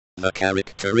The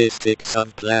characteristics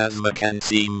of plasma can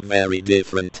seem very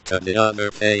different to the other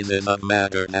phases of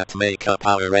matter that make up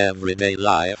our everyday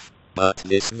life, but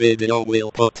this video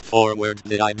will put forward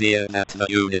the idea that the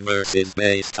universe is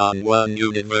based on one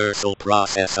universal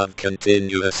process of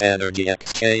continuous energy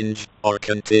exchange, or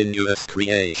continuous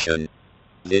creation.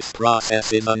 This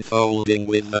process is unfolding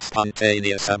with the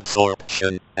spontaneous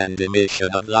absorption and emission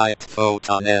of light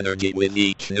photon energy with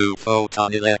each new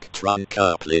photon-electron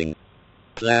coupling.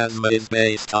 Plasma is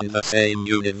based on the same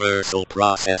universal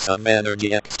process of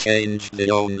energy exchange. The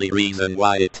only reason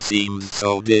why it seems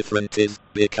so different is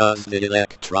because the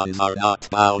electrons are not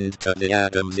bound to the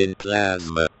atoms in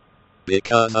plasma.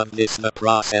 Because of this, the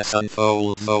process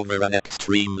unfolds over an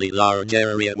extremely large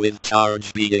area with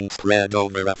charge being spread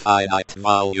over a finite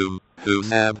volume,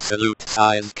 whose absolute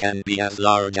size can be as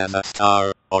large as a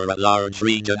star, or a large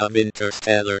region of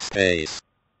interstellar space.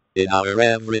 In our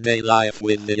everyday life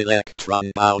with the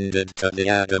electron bounded to the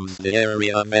atoms, the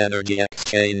area of energy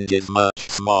exchange is much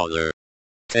smaller.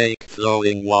 Take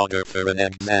flowing water for an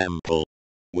example.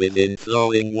 Within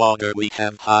flowing water we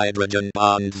have hydrogen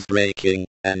bonds breaking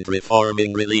and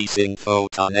reforming, releasing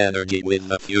photon energy with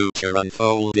the future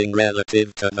unfolding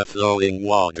relative to the flowing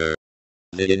water.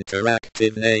 The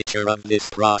interactive nature of this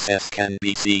process can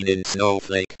be seen in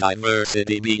snowflake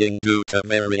diversity being due to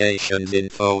variations in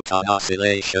photon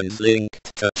oscillations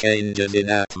linked to changes in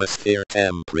atmosphere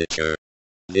temperature.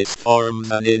 This forms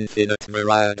an infinite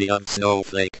variety of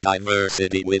snowflake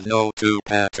diversity with no two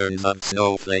patterns of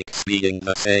snowflakes being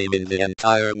the same in the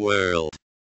entire world.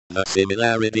 The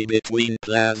similarity between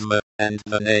plasma and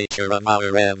the nature of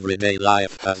our everyday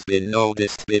life has been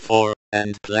noticed before,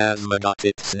 and plasma got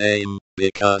its name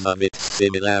because of its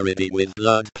similarity with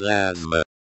blood plasma.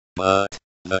 But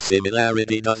the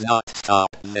similarity does not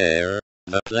stop there,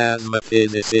 the plasma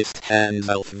physicist Hans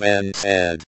Elfman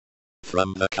said.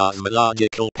 From the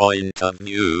cosmological point of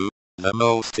view, the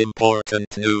most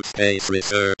important new space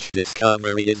research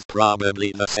discovery is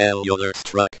probably the cellular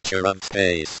structure of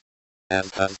space. As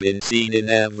has been seen in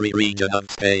every region of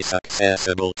space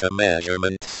accessible to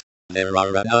measurements, there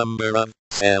are a number of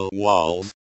cell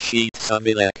walls, sheets of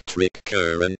electric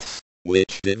currents,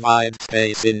 which divide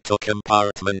space into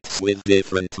compartments with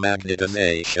different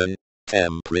magnetization,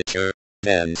 temperature,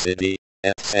 density,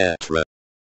 etc.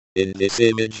 In this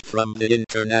image from the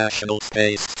International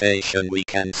Space Station we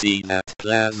can see that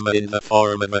plasma in the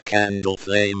form of a candle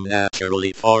flame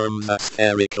naturally forms a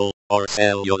spherical, or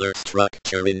cellular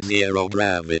structure in zero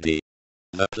gravity.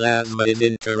 The plasma is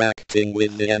interacting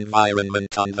with the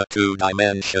environment on the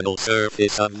two-dimensional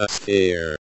surface of the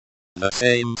sphere. The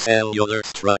same cellular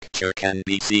structure can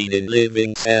be seen in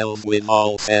living cells, with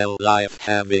all cell life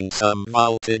having some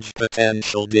voltage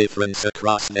potential difference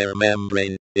across their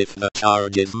membrane. If the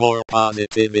charge is more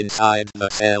positive inside the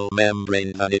cell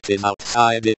membrane than it is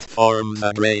outside, it forms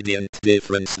a gradient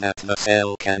difference that the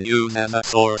cell can use as a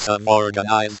source of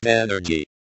organized energy.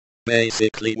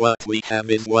 Basically what we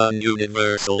have is one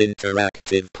universal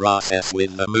interactive process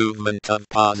with the movement of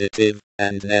positive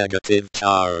and negative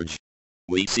charge.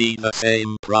 We see the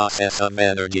same process of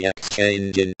energy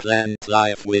exchange in plant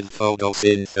life with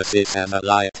photosynthesis as a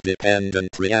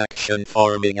light-dependent reaction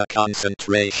forming a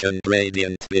concentration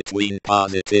gradient between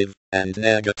positive and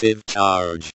negative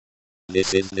charge.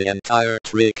 This is the entire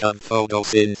trick of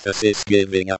photosynthesis,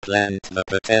 giving a plant the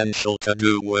potential to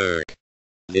do work.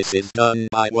 This is done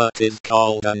by what is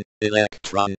called an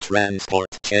electron transport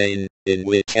chain, in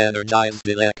which energized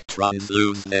electrons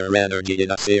lose their energy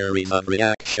in a series of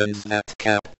reactions that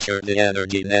capture the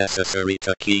energy necessary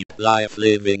to keep life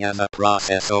living as a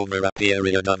process over a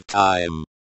period of time.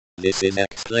 This is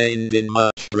explained in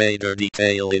much greater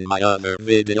detail in my other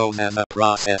videos as a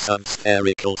process of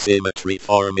spherical symmetry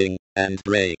forming and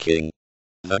breaking.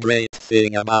 The great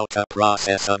thing about a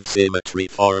process of symmetry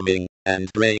forming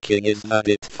and breaking is that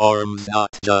it forms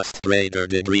not just greater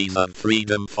degrees of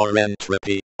freedom for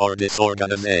entropy or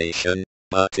disorganization,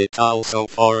 but it also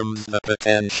forms the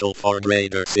potential for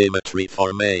greater symmetry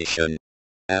formation.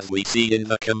 As we see in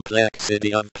the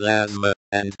complexity of plasma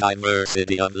and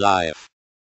diversity of life.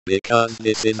 Because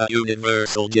this is a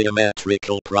universal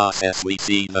geometrical process, we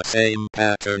see the same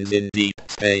patterns in deep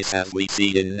space as we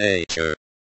see in nature.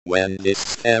 When this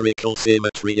spherical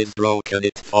symmetry is broken,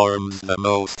 it forms the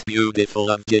most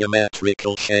beautiful of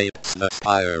geometrical shapes, the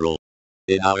spiral.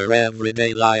 In our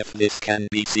everyday life this can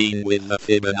be seen with the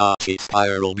Fibonacci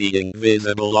spiral being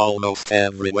visible almost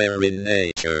everywhere in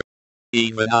nature.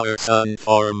 Even our Sun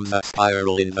forms a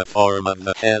spiral in the form of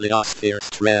the heliosphere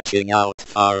stretching out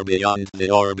far beyond the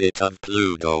orbit of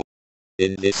Pluto.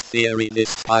 In this theory,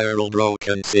 this spiral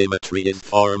broken symmetry is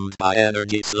formed by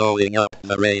energy slowing up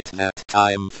the rate that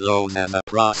time flows as a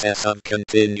process of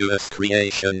continuous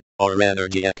creation, or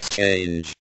energy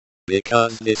exchange.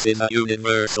 Because this is a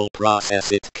universal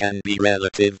process, it can be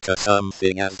relative to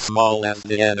something as small as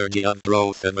the energy of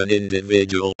growth of an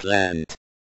individual plant.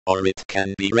 Or it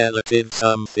can be relative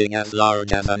something as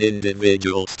large as an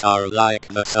individual star, like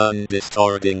the sun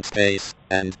distorting space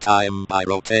and time by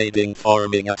rotating,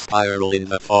 forming a spiral in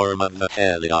the form of the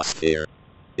heliosphere.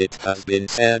 It has been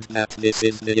said that this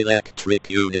is the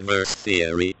electric universe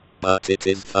theory, but it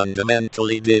is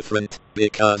fundamentally different,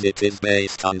 because it is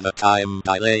based on the time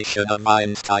dilation of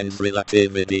Einstein's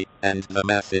relativity and the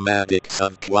mathematics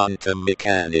of quantum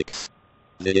mechanics.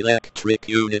 The electric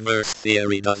universe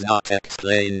theory does not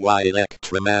explain why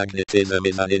electromagnetism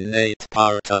is an innate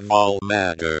part of all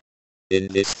matter. In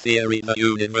this theory, the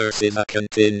universe is a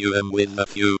continuum with the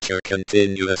future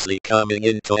continuously coming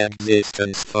into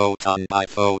existence photon by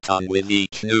photon, with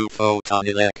each new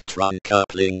photon-electron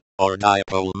coupling, or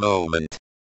dipole moment.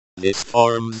 This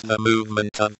forms the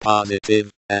movement of positive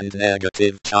and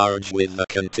negative charge with the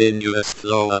continuous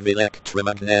flow of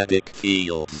electromagnetic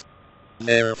fields.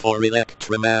 Therefore,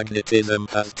 electromagnetism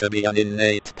has to be an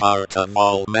innate part of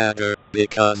all matter,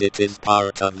 because it is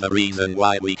part of the reason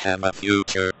why we have a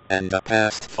future and a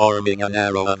past, forming an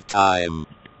arrow of time.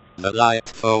 The light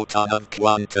photon of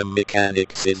quantum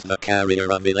mechanics is the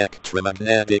carrier of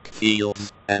electromagnetic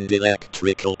fields, and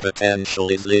electrical potential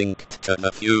is linked to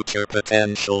the future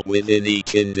potential within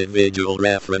each individual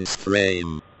reference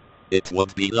frame. It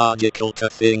would be logical to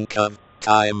think of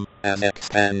time as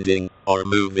expanding or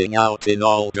moving out in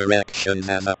all directions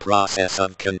as a process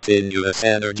of continuous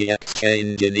energy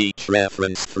exchange in each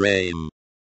reference frame.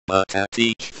 But at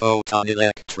each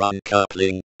photon-electron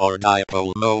coupling, or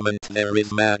dipole moment, there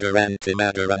is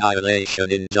matter-antimatter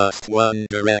annihilation in just one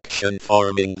direction,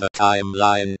 forming the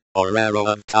timeline, or arrow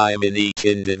of time in each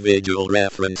individual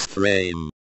reference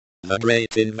frame. The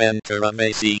great inventor of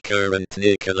AC current,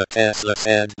 Nikola Tesla,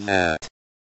 said that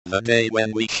the day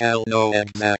when we shall know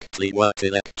exactly what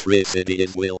electricity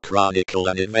is will chronicle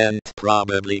an event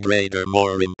probably greater,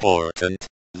 more important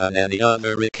than any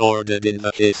other recorded in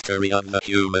the history of the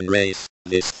human race.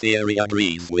 This theory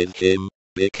agrees with him,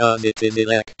 because it is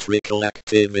electrical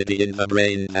activity in the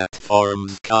brain that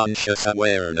forms conscious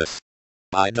awareness.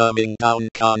 By dumbing down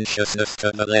consciousness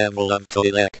to the level of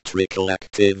electrical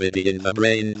activity in the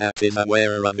brain that is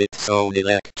aware of its own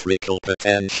electrical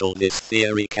potential, this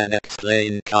theory can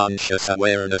explain conscious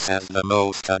awareness as the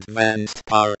most advanced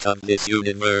part of this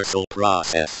universal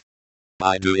process.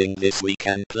 By doing this, we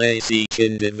can place each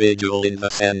individual in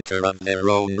the center of their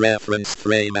own reference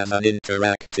frame as an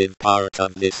interactive part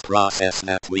of this process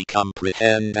that we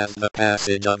comprehend as the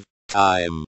passage of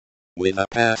time. With a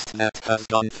past that has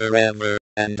gone forever,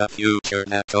 and a future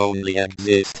that only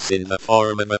exists in the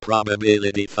form of a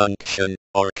probability function,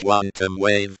 or quantum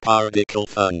wave particle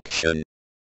function.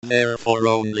 Therefore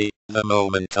only the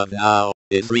moment of now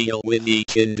is real, with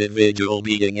each individual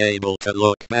being able to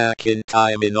look back in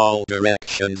time in all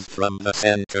directions from the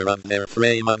center of their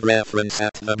frame of reference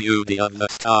at the beauty of the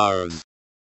stars.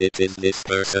 It is this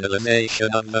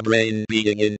personalization of the brain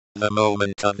being in the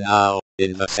moment of now,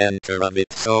 in the center of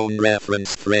its own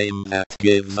reference frame, that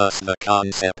gives us the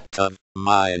concept of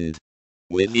mind.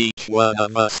 With each one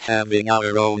of us having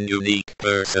our own unique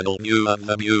personal view of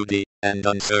the beauty and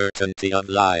uncertainty of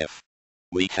life.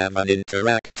 We have an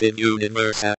interactive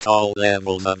universe at all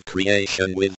levels of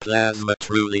creation, with plasma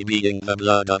truly being the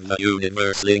blood of the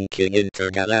universe, linking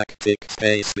intergalactic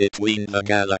space between the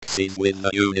galaxies with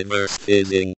the universe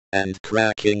fizzing and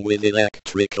cracking with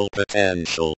electrical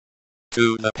potential.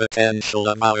 To the potential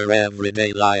of our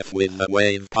everyday life, with the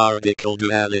wave-particle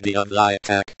duality of light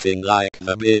acting like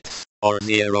the bits, or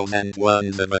zeros and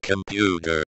ones of a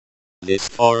computer. This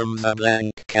forms a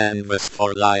blank canvas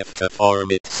for life to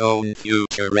form its own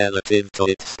future relative to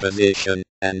its position,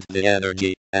 and the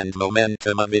energy and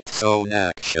momentum of its own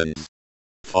actions.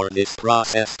 For this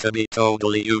process to be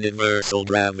totally universal,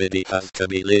 gravity has to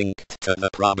be linked to the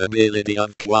probability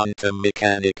of quantum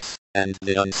mechanics, and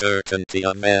the uncertainty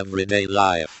of everyday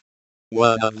life.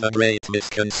 One of the great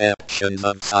misconceptions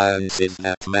of science is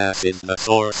that mass is the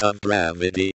source of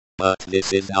gravity, but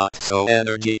this is not so.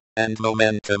 Energy and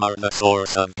momentum are the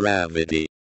source of gravity.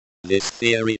 This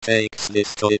theory takes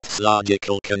this to its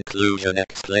logical conclusion,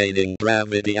 explaining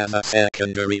gravity as a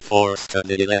secondary force to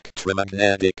the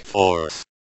electromagnetic force.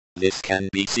 This can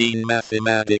be seen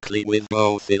mathematically, with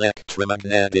both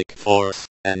electromagnetic force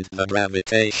and the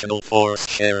gravitational force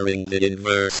sharing the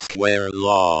inverse square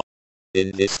law.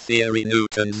 In this theory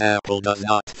Newton's apple does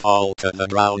not fall to the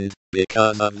ground,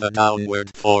 because of the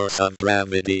downward force of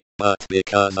gravity, but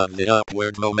because of the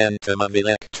upward momentum of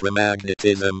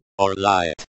electromagnetism, or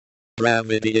light.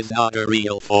 Gravity is not a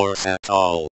real force at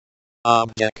all.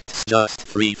 Objects just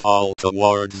free fall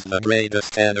towards the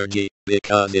greatest energy,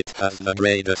 because it has the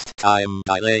greatest time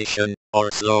dilation, or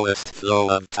slowest flow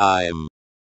of time.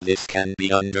 This can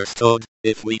be understood,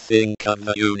 if we think of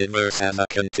the universe as a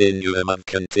continuum of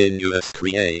continuous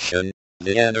creation.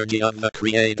 The energy of the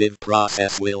creative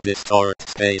process will distort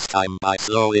space-time by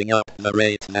slowing up the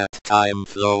rate that time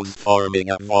flows, forming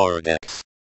a vortex.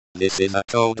 This is a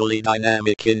totally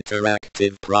dynamic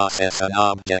interactive process. An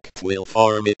object will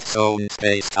form its own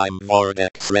space-time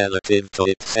vortex relative to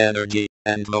its energy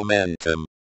and momentum.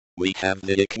 We have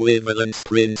the equivalence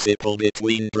principle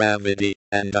between gravity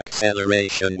and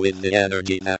acceleration, with the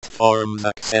energy that forms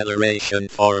acceleration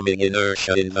forming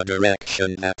inertia in the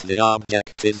direction that the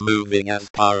object is moving as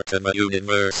part of a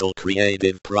universal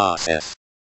creative process.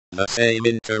 The same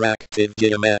interactive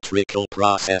geometrical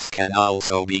process can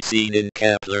also be seen in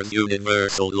Kepler's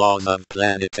universal laws of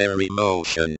planetary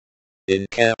motion. In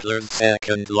Kepler's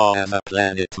second law, as a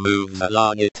planet moves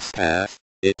along its path,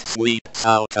 it sweeps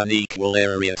out an equal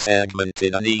area segment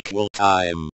in an equal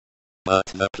time. But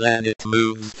the planet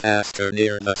moves faster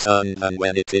near the sun than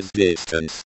when it is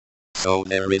distant. So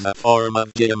there is a form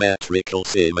of geometrical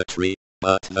symmetry,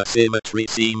 but the symmetry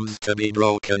seems to be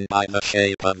broken by the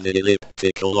shape of the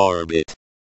elliptical orbit.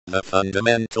 The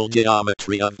fundamental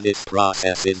geometry of this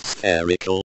process is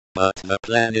spherical, but the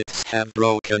planets have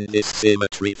broken this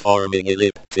symmetry, forming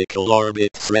elliptical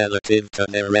orbits relative to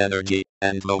their energy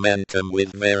and momentum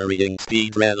with varying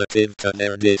speed relative to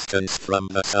their distance from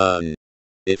the sun.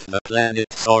 If the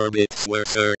planet's orbits were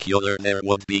circular, there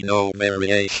would be no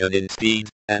variation in speed,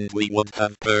 and we would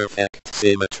have perfect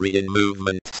symmetry in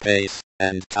movement, space,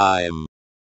 and time.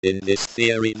 In this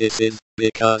theory, this is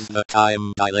because the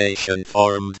time dilation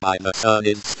formed by the sun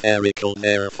is spherical.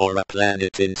 Therefore a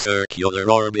planet in circular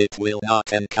orbit will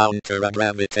not encounter a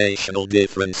gravitational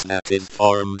difference that is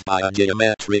formed by a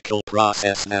geometrical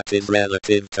process that is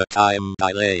relative to time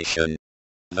dilation.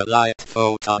 The light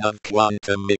photon of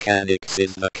quantum mechanics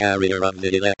is the carrier of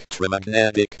the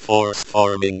electromagnetic force,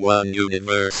 forming one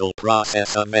universal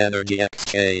process of energy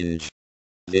exchange.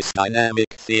 This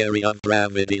dynamic theory of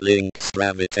gravity links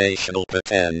gravitational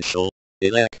potential,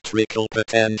 electrical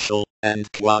potential,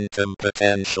 and quantum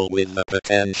potential with the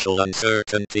potential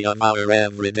uncertainty of our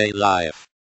everyday life.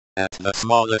 At the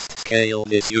smallest scale,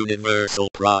 this universal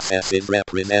process is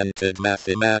represented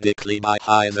mathematically by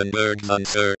Heisenberg's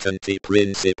uncertainty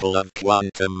principle of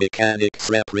quantum mechanics,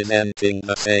 representing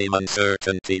the same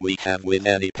uncertainty we have with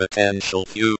any potential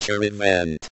future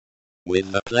event.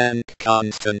 With the Planck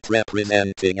constant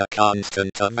representing a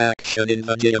constant of action in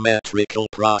the geometrical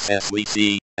process we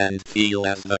see and feel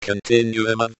as the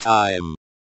continuum of time.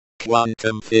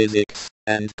 Quantum physics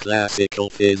and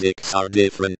classical physics are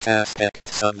different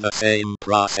aspects of the same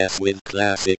process, with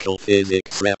classical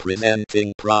physics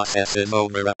representing processes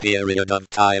over a period of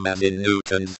time, as in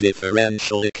Newton's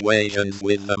differential equations,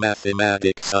 with the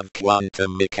mathematics of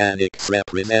quantum mechanics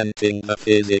representing the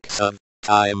physics of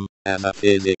time as a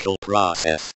physical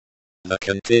process. The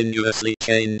continuously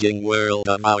changing world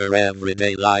of our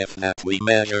everyday life that we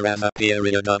measure as a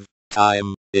period of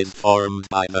time is formed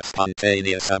by the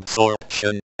spontaneous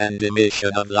absorption and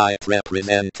emission of light,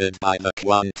 represented by the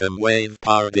quantum wave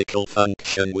particle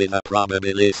function, with a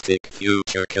probabilistic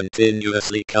future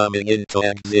continuously coming into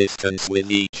existence with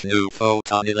each new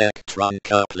photon-electron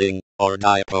coupling or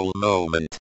dipole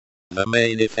moment. The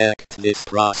main effect this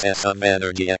process of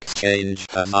energy exchange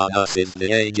has on us is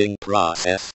the aging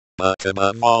process, but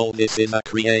above all this is a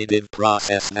creative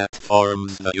process that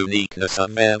forms the uniqueness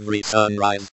of every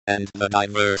sunrise, and the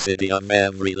diversity of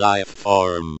every life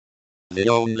form. The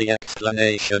only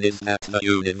explanation is that the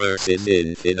universe is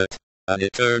infinite, an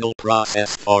eternal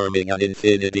process forming an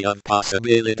infinity of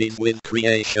possibilities, with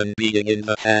creation being in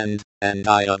the hand and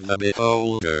eye of the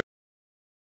beholder.